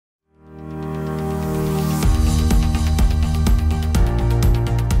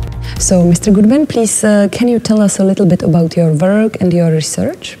So, Mr. Goodman, please, can you tell us a little bit about your work and your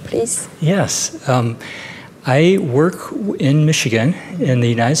research, please? Yes. I work in Michigan in the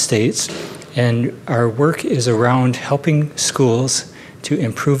United States, and our work is around helping schools to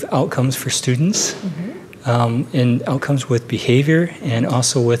improve outcomes for students, and outcomes with behavior and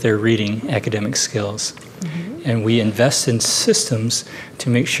also with their reading academic skills. And we invest in systems to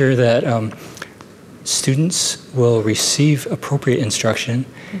make sure that students will receive appropriate instruction,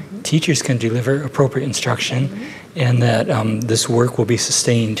 teachers can deliver appropriate instruction, and that this work will be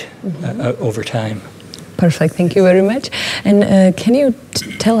sustained over time. Perfect, thank you very much. And can you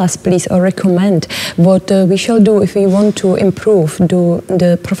tell us, please, or recommend what we shall do if we want to improve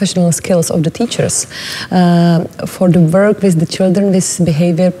the professional skills of the teachers for the work with the children with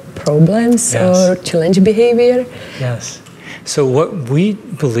behavior problems or challenge behavior? Yes. So what we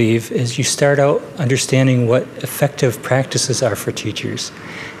believe is you start out understanding what effective practices are for teachers.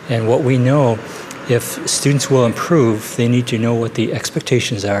 And what we know, if students will improve, they need to know what the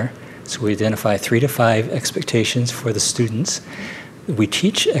expectations are. So we identify 3 to 5 expectations for the students. We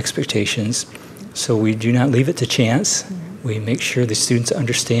teach expectations, so we do not leave it to chance. We make sure the students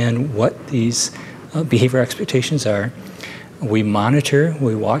understand what these behavior expectations are. We monitor,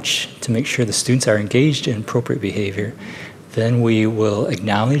 we watch to make sure the students are engaged in appropriate behavior. Then we will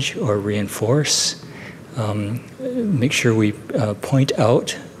acknowledge or reinforce, make sure we point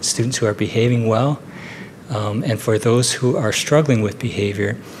out students who are behaving well. And for those who are struggling with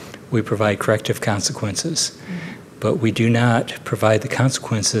behavior, we provide corrective consequences. But we do not provide the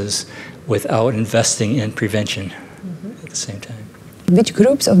consequences without investing in prevention at the same time. Which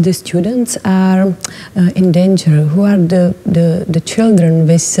groups of the students are in danger? Who are the children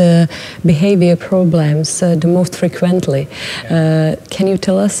with behavior problems the most frequently? Can you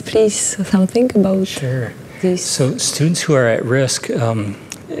tell us, please, something about this? So students who are at risk,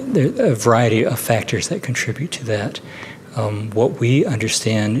 there are a variety of factors that contribute to that. What we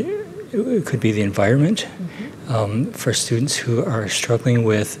understand, it could be the environment. For students who are struggling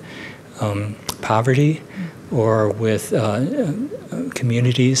with poverty or with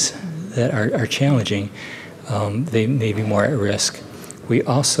communities that are challenging, they may be more at risk. We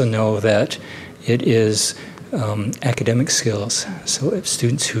also know that it is academic skills. So if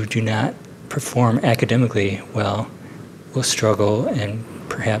students who do not perform academically well will struggle and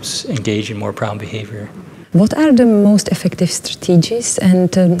perhaps engage in more problem behavior. What are the most effective strategies and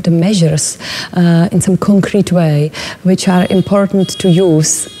the measures in some concrete way which are important to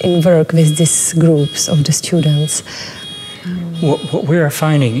use in work with these groups of the students? What we are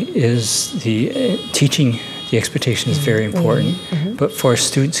finding is teaching the expectation is very important, but for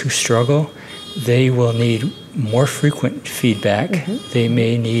students who struggle, they will need more frequent feedback. They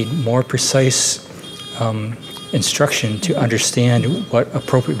may need more precise instruction to understand what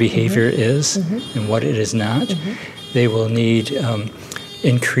appropriate behavior is and what it is not. They will need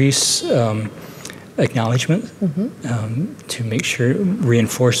increased acknowledgement to make sure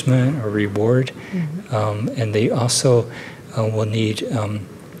reinforcement or reward, and they also will need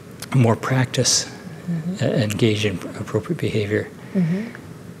more practice engage in appropriate behavior.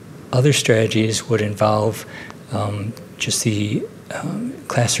 Other strategies would involve just the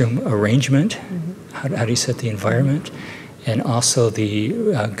classroom arrangement, how do you set the environment, and also the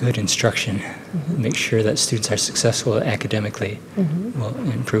good instruction. Make sure that students are successful academically will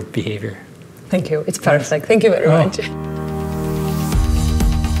improve behavior. Thank you. It's perfect. Thank you very much.